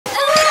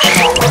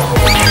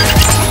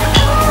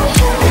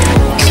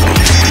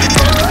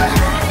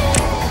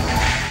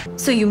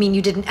So you mean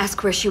you didn't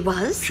ask where she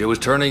was? She was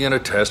turning in a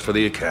test for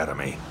the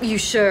academy. You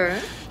sure?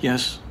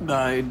 Yes,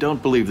 I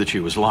don't believe that she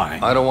was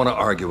lying. I don't want to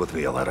argue with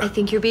Violetta. I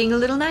think you're being a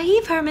little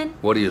naive, Herman.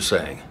 What are you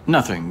saying?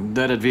 Nothing.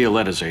 That at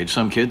Violetta's age,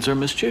 some kids are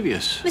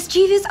mischievous.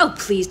 Mischievous? Oh,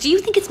 please. Do you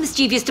think it's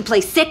mischievous to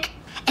play sick?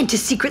 And to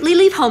secretly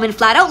leave home and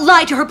flat out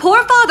lie to her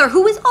poor father,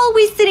 who is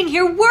always sitting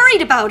here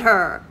worried about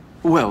her?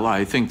 Well,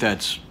 I think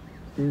that's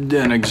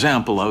an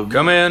example of...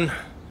 Come in.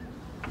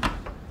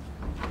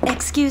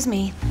 Excuse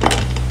me.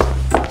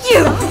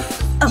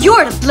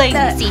 You're to blame,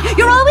 Missy.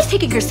 You're always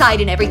taking her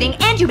side in everything,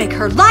 and you make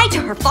her lie to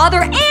her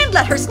father and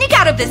let her sneak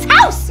out of this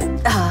house!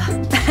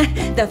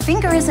 The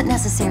finger isn't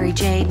necessary,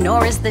 Jade,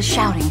 nor is the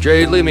shouting.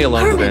 Jade, leave me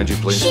alone Herman, with Angie,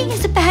 please. She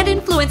is a bad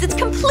influence. It's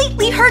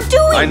completely her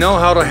doing. I know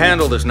how to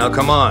handle this. Now,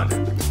 come on.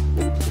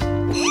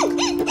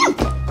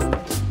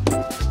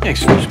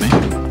 Excuse me.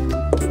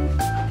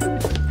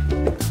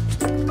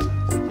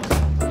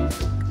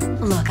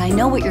 Look, I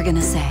know what you're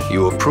gonna say.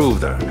 You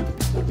approve, then?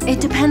 It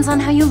depends on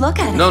how you look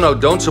at it. No,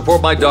 don't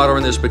support my daughter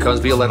in this because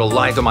Violetta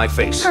lied to my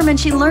face. Herman,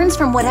 she learns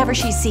from whatever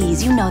she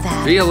sees. You know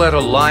that. Violetta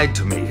lied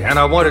to me, and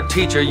I want to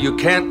teach her you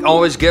can't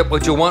always get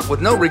what you want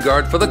with no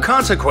regard for the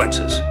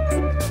consequences.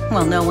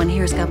 Well, no one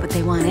here's got what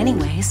they want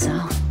anyway, so...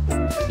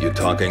 You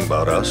talking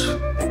about us?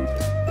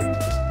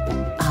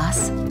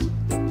 Us?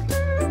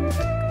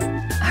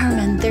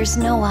 Herman, there's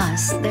no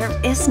us. There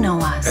is no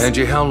us.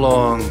 Angie, how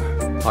long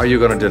are you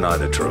going to deny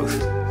the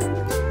truth?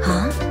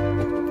 Huh?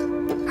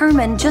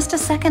 Herman, just a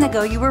second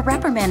ago you were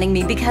reprimanding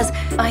me because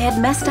I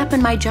had messed up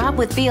in my job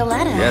with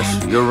Violetta.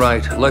 Yes, you're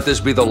right. Let this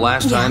be the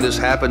last time this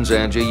happens,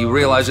 Angie. You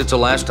realize it's the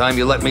last time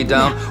you let me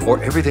down,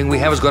 or everything we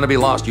have is going to be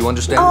lost. You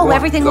understand? Oh, Go on.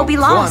 everything Go. will be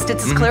Go lost. on.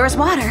 It's as clear as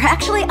water.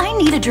 Actually, I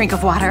need a drink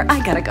of water.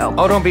 I gotta go.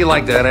 Oh, don't be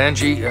like that,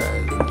 Angie.